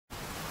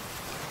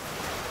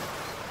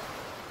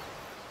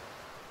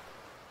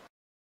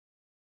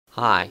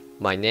Hi,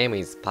 my name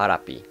is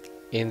Parapi.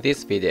 In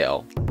this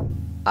video,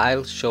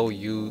 I'll show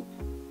you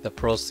the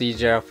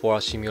procedure for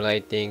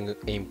simulating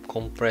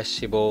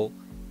incompressible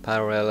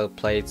parallel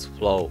plates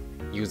flow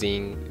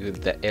using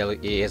the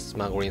LES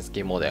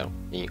Smagorinsky model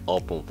in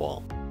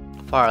OpenFOAM.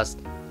 First,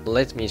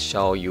 let me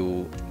show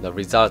you the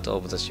result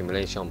of the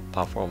simulation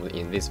performed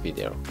in this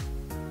video.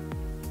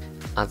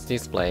 As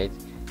displayed,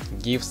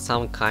 give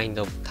some kind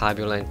of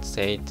turbulent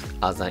state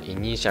as an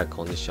initial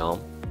condition.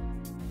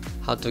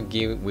 How to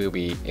give will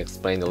be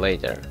explained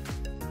later.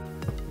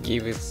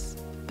 Gives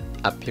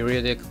a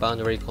periodic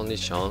boundary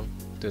condition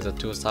to the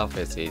two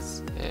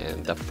surfaces,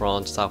 and the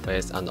front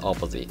surface and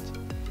opposite,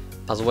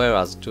 as well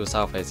as two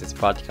surfaces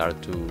vertical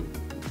to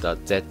the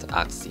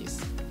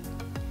z-axis.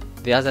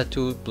 The other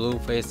two blue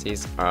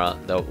faces are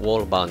the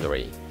wall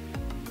boundary.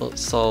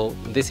 So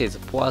this is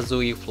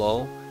Poiseuille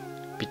flow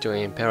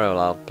between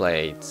parallel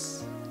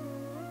plates.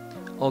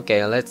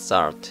 Okay, let's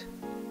start.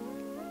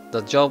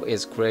 The job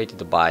is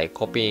created by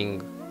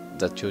copying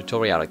the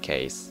tutorial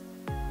case.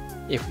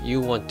 If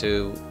you want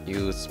to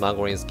use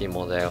Smagorinsky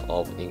model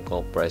of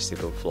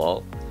incompressible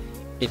flow,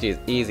 it is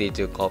easy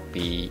to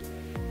copy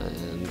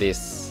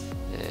this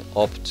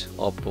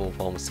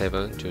OpenFOAM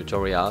 7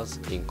 tutorials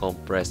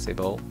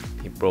Incompressible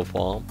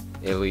ProFOAM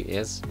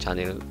LES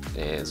channel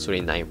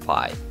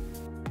 395.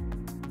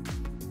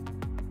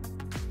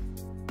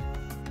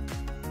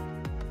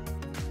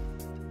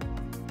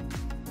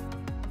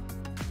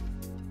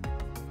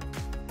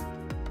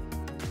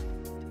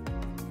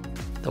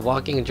 The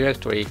working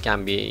directory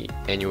can be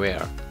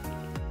anywhere.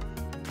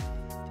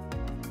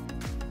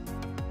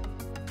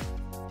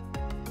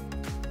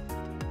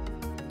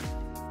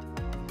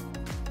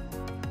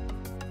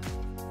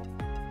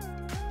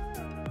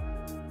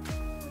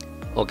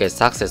 Okay,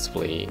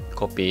 successfully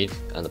copied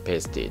and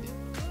pasted.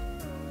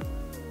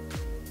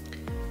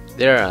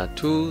 There are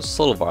two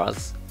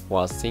solvers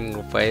for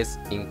single-phase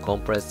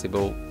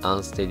incompressible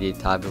unsteady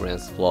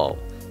turbulence flow,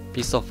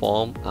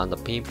 viscosity and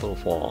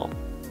PimpleFOAM.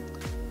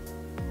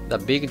 The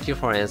big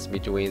difference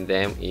between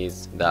them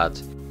is that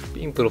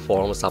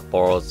PimpleFOAM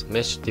supports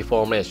mesh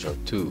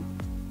deformation too.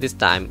 This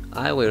time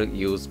I will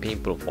use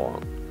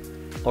PimpleFOAM,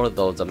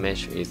 although the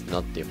mesh is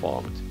not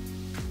deformed.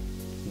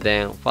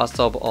 Then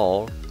first of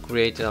all,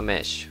 create a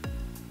mesh.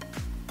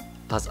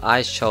 As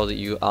I showed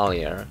you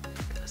earlier,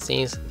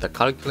 since the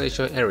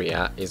calculation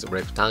area is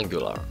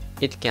rectangular,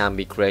 it can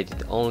be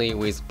created only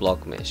with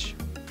blockMesh.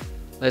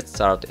 Let's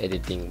start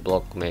editing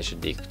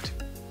blockMeshDict.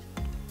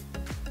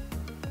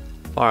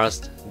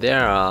 First,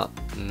 there are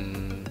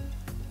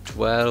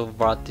 12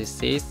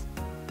 vertices.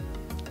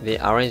 The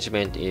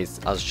arrangement is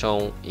as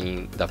shown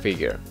in the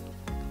figure.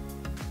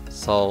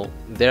 So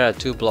there are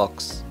two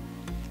blocks.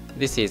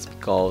 This is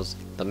because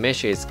the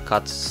mesh is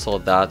cut so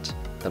that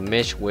the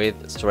mesh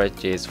width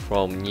stretches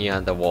from near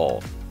the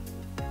wall.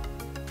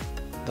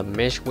 The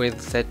mesh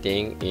width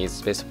setting is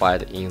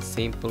specified in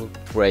simple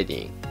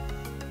grading,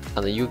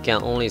 and you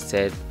can only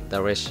set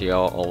the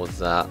ratio of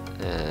the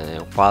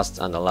first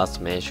and the last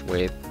mesh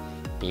width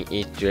in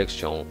each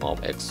direction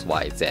of x,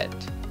 y, z.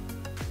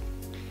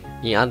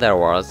 In other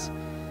words,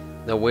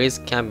 the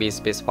width can be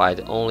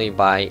specified only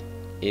by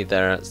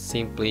either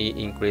simply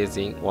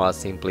increasing or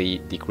simply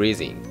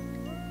decreasing.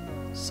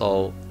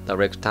 So the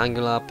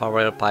rectangular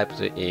parallel pipe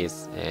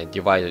is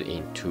divided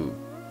in two.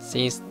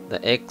 Since the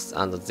x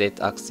and the z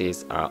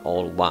axes are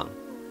all 1,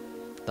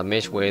 the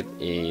mesh width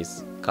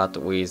is cut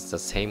with the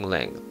same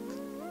length.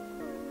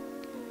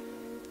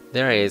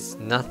 There is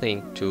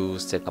nothing to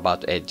set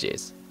about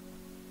edges.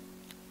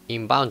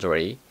 In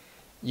boundary,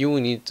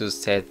 you need to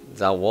set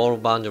the wall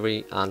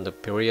boundary and the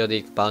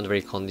periodic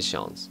boundary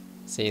conditions.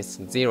 Since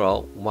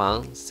 0,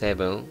 1,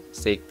 7,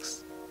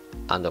 6,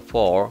 and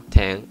 4,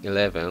 10,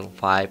 11,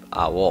 5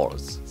 are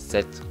walls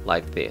set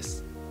like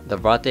this. The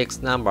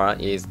vertex number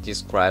is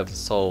described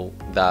so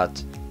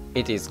that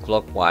it is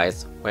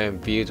clockwise when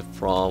viewed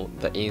from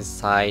the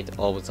inside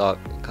of the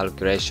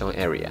calculation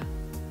area.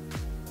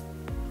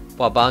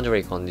 For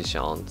boundary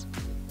conditions,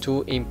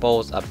 to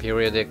impose a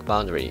periodic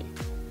boundary,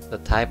 the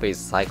type is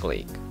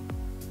cyclic.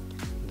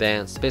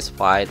 Then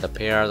specify the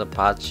paired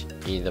patch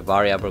in the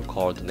variable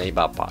called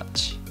neighbor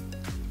patch.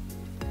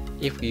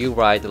 If you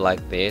write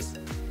like this,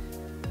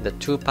 the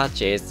two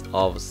patches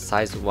of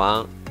size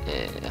 1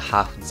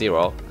 half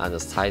 0 and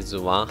size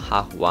 1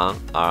 half 1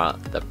 are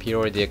the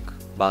periodic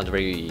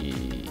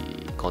boundary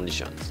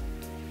conditions.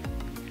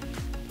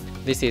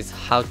 This is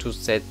how to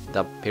set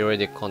the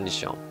periodic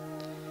condition.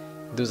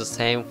 Do the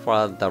same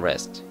for the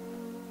rest.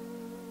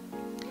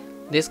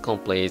 This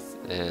completes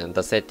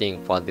the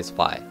setting for this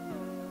file.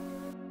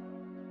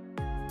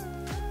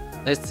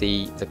 Let's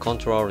see the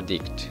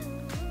controlDict.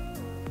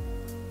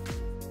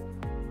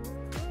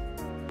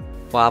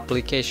 For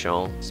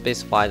application,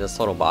 specify the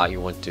solver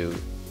you want to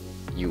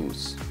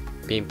use,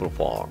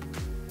 PimpleFOAM.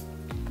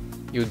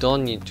 You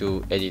don't need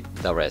to edit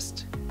the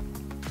rest.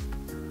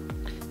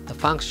 The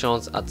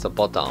functions at the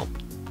bottom.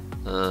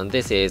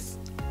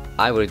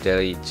 I will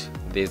delete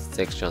this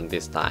section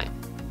this time.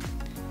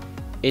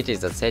 It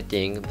is a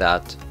setting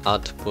that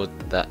output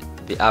the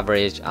the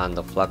average and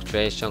the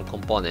fluctuation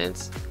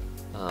components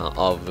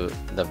of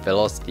the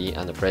velocity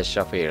and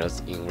pressure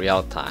fields in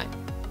real time.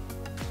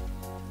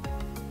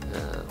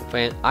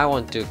 When I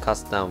want to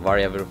custom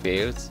variable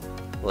fields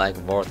like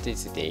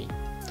vorticity,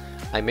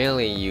 I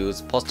mainly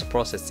use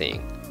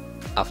post-processing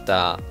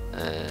after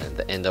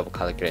the end of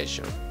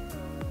calculation.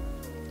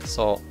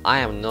 So I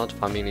am not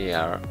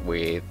familiar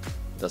with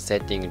the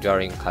setting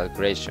during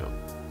calculation.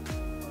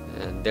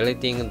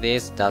 Deleting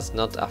this does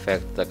not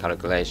affect the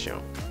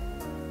calculation.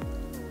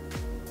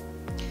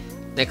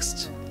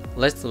 Next,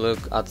 let's look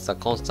at the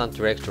constant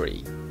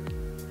directory.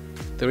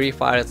 3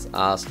 files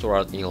are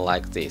stored in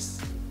like this.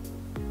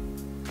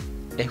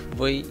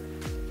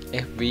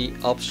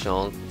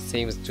 fvOptions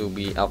seems to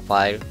be a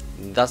file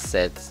that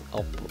sets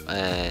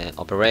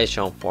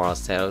operation for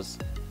cells,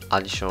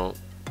 addition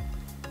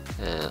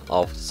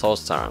of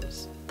source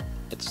terms,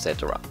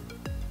 etc.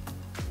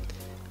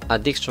 A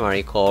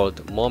dictionary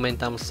called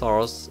momentum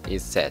source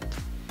is set,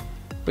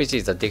 which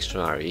is a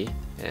dictionary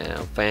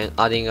when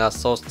adding a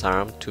source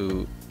term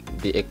to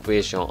the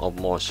equation of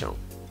motion.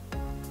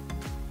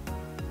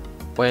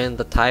 When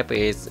the type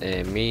is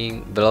a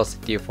mean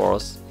velocity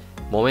force,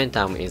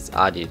 momentum is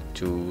added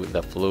to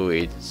the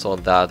fluid so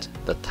that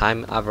the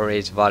time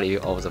average value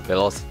of the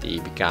velocity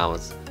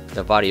becomes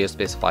the value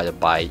specified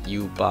by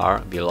U bar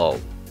below.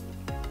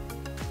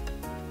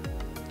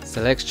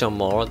 Selection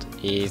mode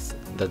is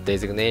the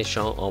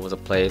designation of the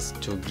place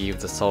to give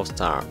the source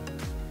term.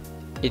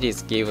 It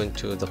is given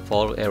to the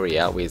fall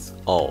area with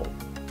O.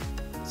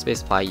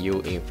 Specify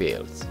U in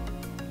fields.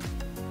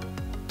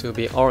 To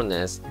be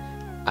honest,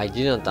 I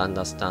didn't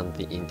understand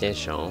the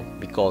intention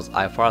because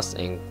I first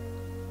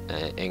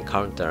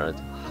encountered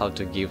how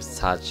to give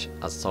such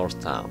a source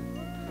term.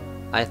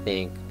 I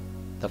think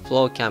the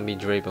flow can be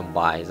driven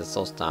by the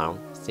source term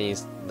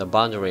since the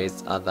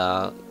boundaries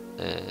other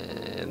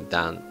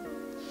than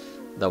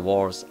the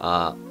walls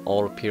are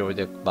all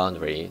periodic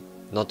boundary,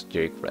 not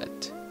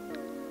Dirichlet.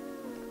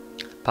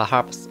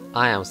 Perhaps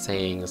I am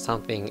saying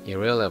something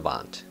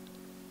irrelevant.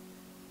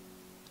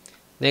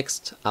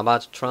 Next,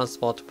 about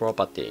transport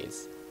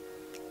properties.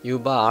 U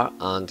bar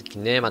and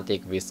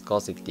kinematic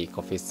viscosity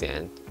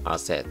coefficient are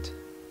set.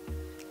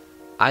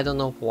 I don't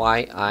know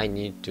why I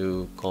need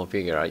to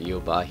configure U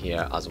bar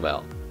here as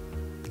well.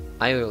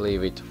 I will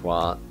leave it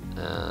for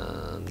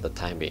the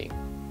time being,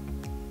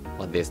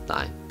 for this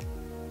time.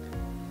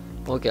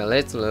 Okay,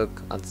 let's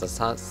look at the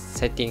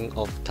setting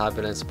of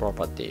turbulence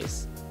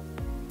properties,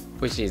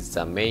 which is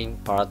the main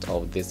part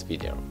of this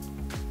video.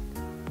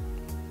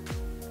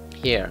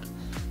 Here,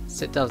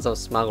 set up the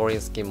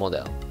Smagorinsky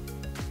model.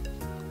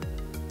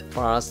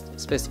 First,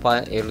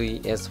 specify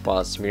LES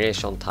for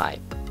simulation type.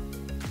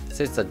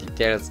 Set the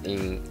details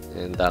in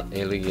the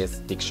LES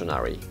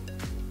dictionary.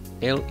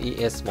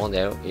 LES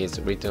model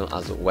is written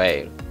as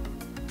whale,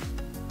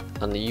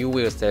 and you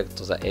will select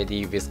the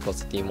eddy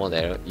viscosity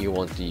model you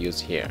want to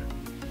use here.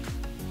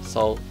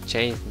 So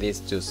change this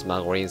to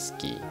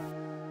Smagorinsky.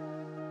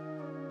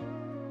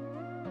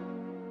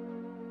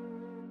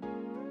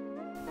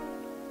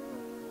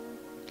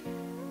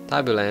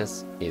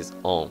 Turbulence is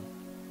on.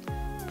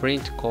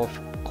 Print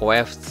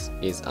coefs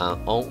is an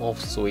on-off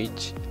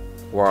switch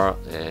for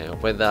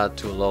whether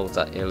to load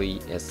the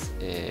LES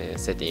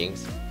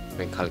settings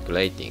when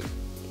calculating,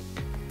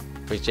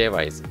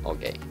 whichever is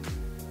okay.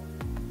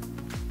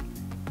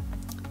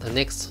 The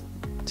next,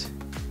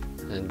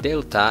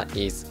 delta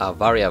is a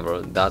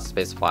variable that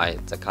specifies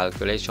the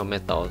calculation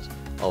method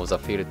of the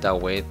filter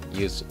width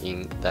used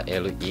in the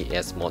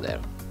LES model.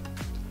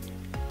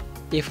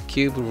 If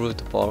cube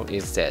root 4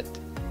 is set,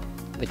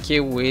 the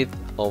cube width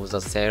of the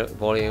cell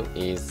volume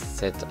is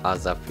set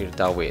as a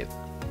filter width.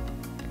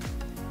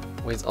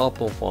 With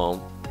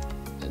OpenFOAM,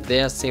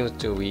 there seems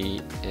to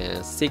be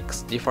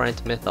 6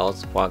 different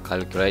methods for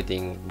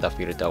calculating the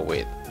filter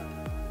width.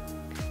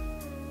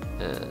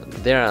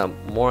 There are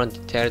more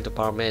detailed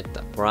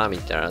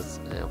parameters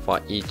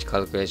for each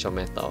calculation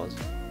method,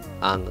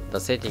 and the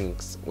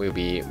settings will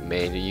be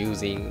made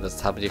using the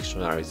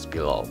subdictionaries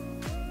below.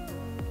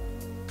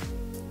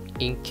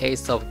 In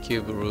case of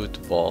cube root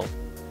 4,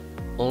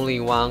 only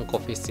one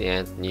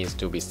coefficient needs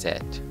to be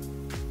set.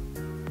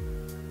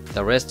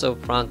 The rest of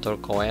frontal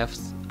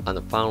coefs and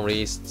fan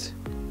wrist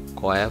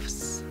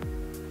coefs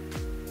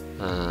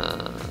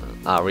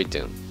are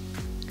written,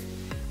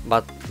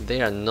 but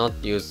they are not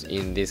used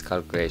in this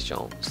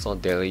calculation, so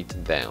delete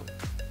them.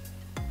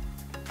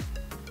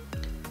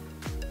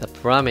 The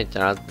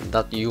parameters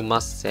that you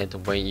must set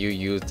when you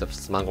use the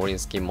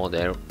Smagorinsky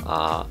model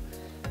are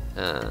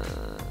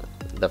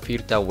the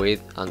filter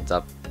width and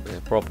the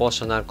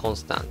proportional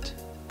constant.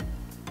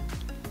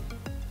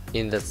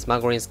 In the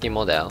Smagorinsky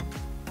model,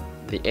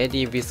 the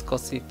eddy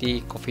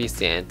viscosity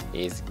coefficient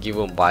is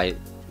given by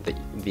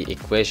the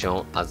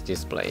equation as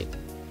displayed.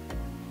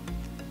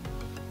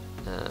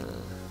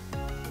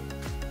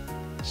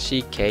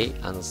 CK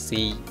and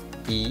CE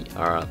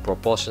are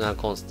proportional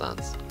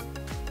constants.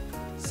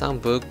 Some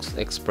books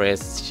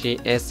express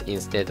CS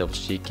instead of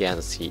CK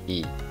and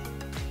CE.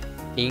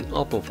 In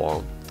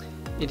OpenFOAM,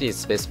 It is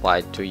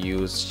specified to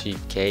use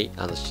CK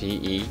and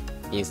CE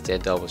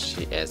instead of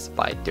CS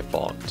by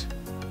default.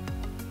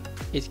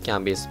 It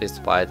can be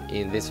specified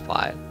in this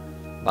file,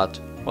 but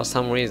for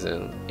some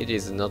reason it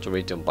is not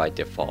written by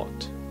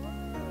default.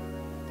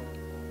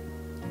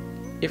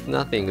 If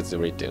nothing is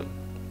written,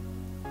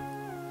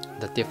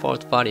 the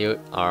default values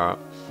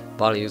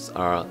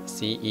are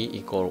CE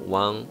equal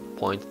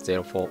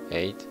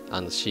 1.048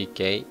 and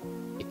CK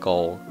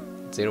equal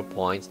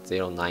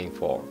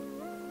 0.094.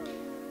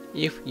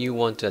 If you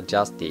want to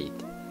adjust it,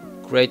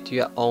 create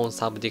your own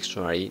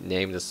subdictionary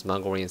named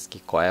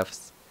Smagorinsky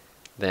coefs,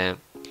 then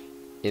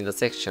in the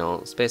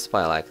section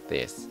specify like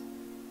this.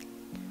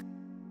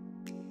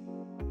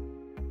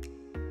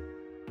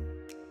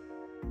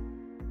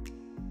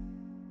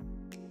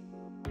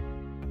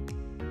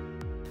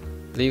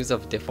 Leave the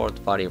default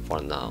value for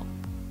now.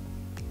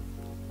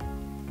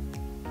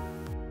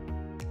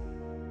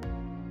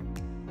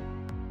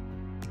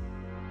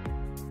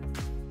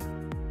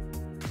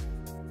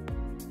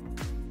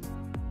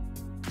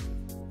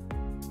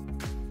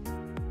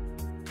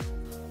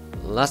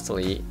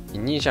 Lastly,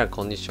 initial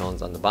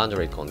conditions and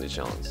boundary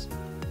conditions.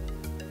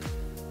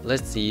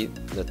 Let's see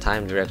the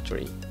time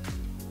directory.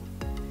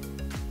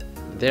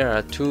 There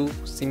are two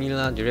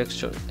similar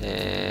directories,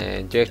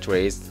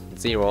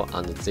 0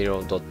 and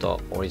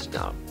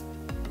 0.original.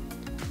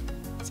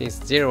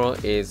 Since 0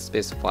 is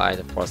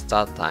specified for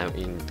start time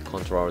in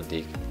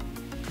controlDict,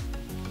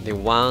 the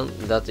one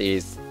that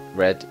is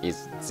read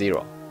is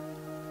 0.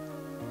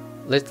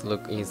 Let's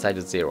look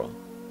inside 0.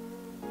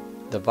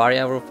 The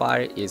variable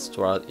file is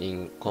stored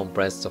in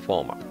compressed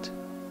format.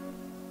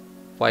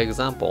 For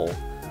example,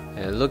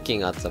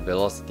 looking at the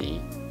velocity,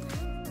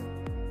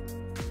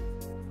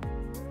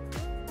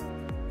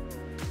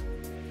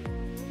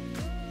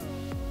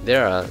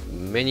 there are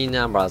many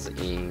numbers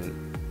in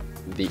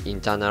the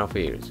internal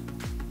field.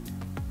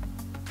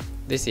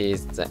 This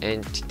is the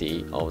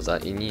entity of the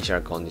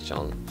initial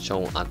condition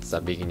shown at the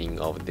beginning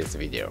of this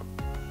video.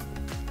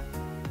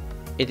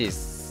 It is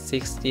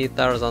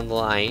 60,000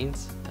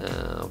 lines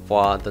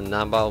for the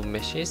number of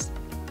meshes.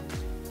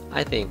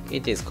 I think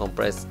it is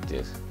compressed.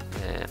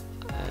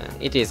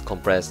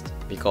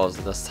 Because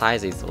the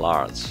size is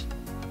large.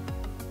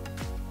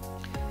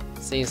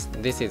 Since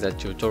this is a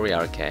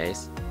tutorial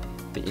case,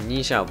 the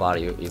initial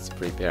value is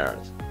prepared,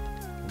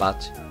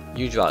 but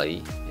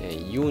usually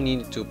you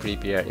need to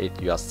prepare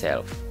it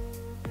yourself.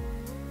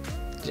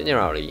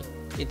 Generally,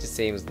 it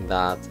seems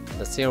that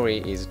the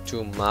theory is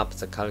to map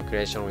the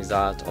calculation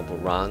result of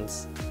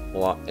runs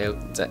or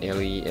the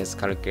LES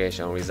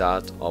calculation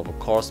result of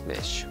coarse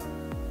mesh.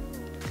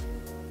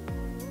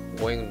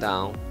 Going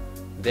down,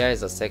 there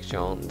is a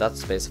section that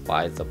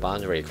specifies the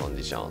boundary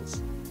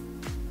conditions.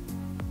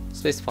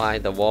 Specify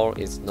the wall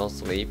is no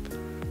slip,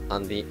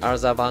 and the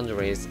other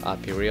boundaries are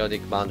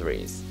periodic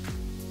boundaries.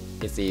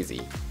 It's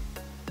easy.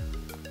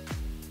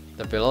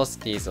 The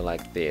velocity is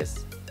like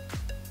this.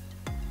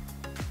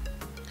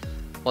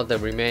 For the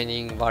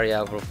remaining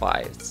variable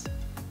files,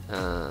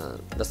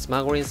 the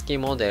Smagorinsky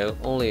model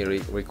only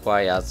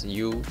requires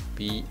U,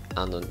 P,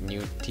 and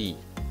nu t.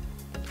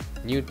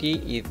 Nu t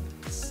is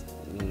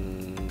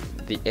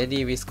the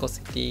eddy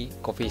viscosity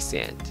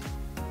coefficient.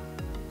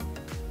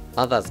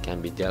 Others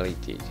can be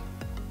deleted.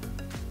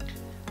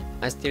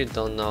 I still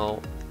don't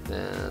know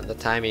the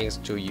timings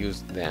to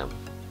use them.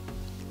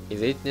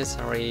 Is it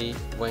necessary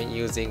when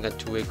using a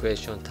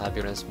two-equation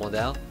turbulence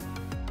model?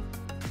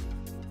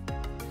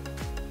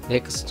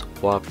 Next,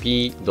 for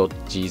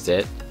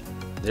p.gz,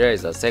 there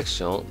is a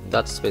section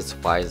that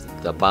specifies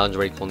the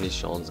boundary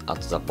conditions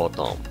at the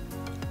bottom,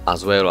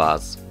 as well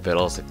as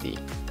velocity.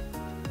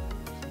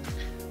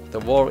 The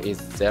wall is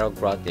zero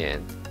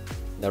gradient,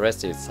 the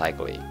rest is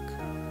cyclic.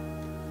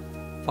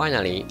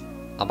 Finally,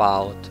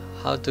 about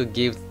how to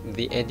give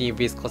the eddy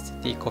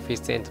viscosity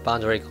coefficient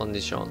boundary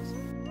conditions.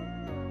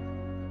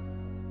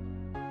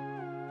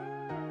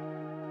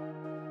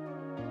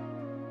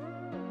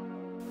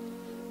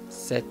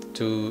 Set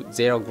to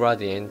zero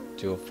gradient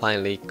to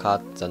finally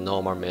cut the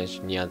normal mesh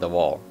near the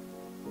wall.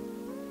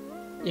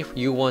 If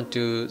you want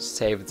to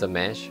save the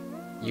mesh,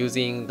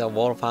 using the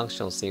wall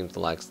function seems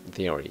like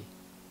theory.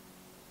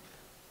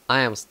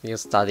 I am still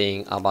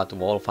studying about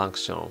wall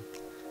function.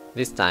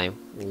 This time,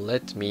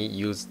 let me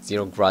use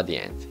zero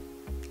gradient.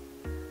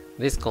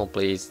 This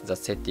completes the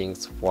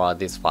settings for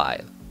this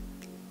file.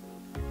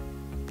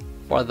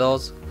 For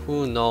those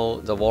who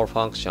know the wall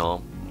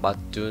function but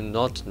do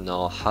not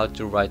know how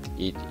to write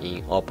it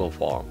in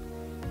OpenFOAM,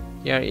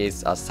 here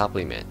is a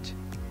supplement.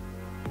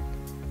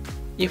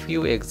 If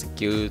you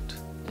execute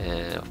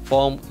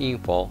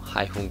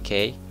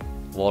foamInfo-k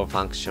wall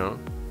function,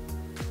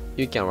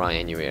 you can run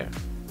anywhere.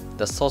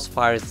 The source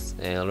files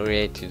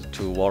related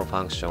to wall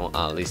function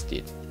are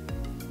listed.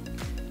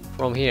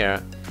 From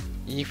here,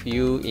 if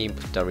you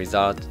input a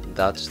result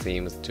that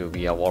seems to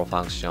be a wall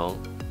function,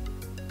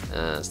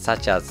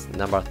 such as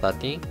number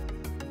 13,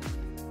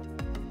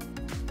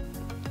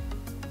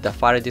 the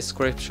file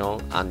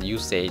description and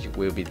usage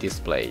will be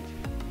displayed.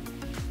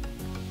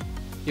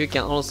 You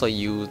can also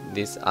use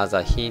this as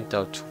a hint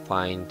to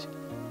find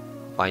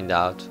find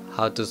out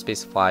how to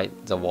specify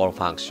the wall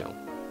function.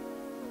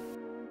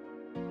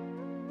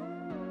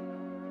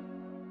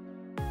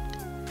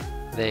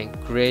 Then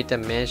create a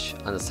mesh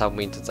and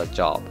submit the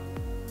job.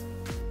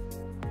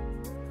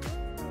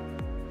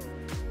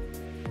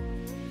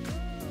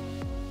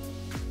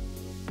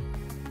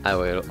 I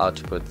will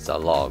output the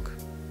log.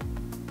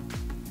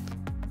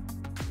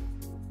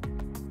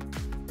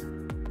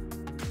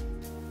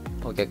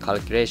 Okay,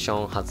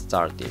 calculation has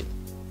started.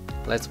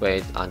 Let's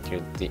wait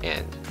until the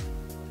end.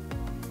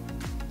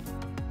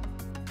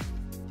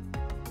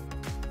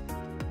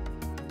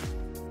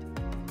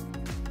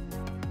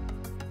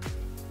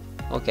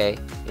 Okay,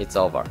 it's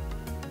over.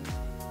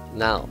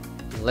 Now,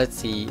 let's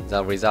see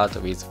the result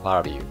with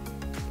far view.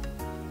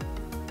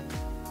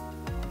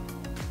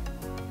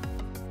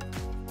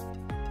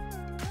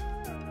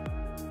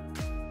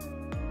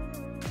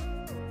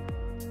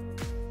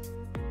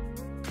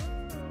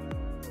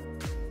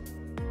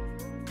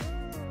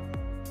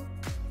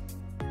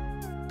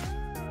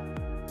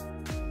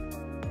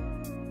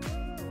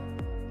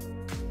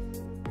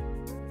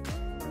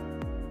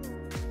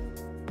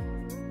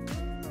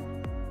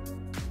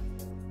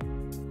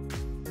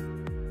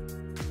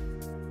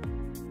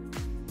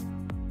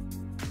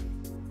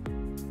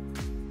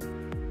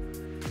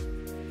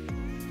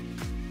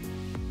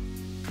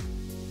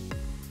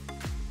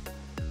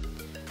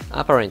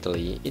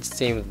 Apparently, it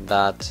seems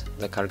that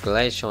the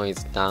calculation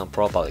is done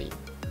properly.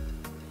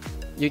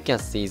 You can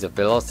see the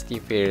velocity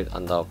field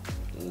and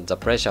the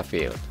pressure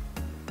field.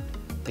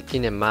 The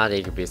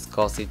kinematic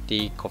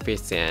viscosity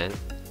coefficient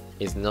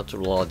is not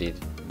loaded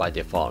by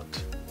default.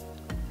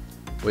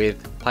 With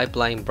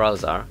Pipeline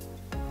Browser,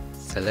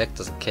 select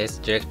the case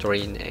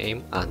directory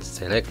name and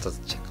select the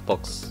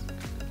checkbox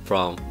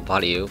from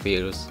Value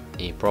fields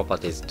in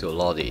Properties to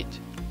load it.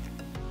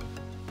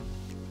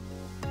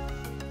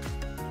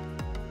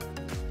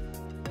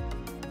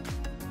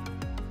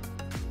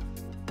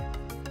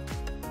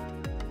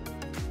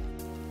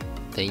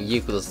 Then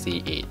you could see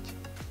it.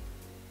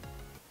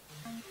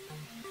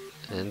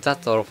 And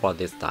that's all for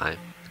this time.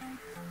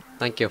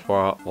 Thank you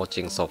for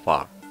watching so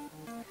far.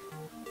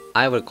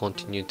 I will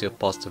continue to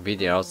post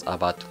videos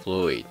about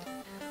Fluid,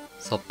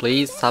 so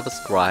please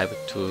subscribe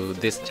to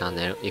this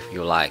channel if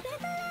you like.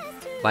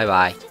 Bye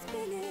bye.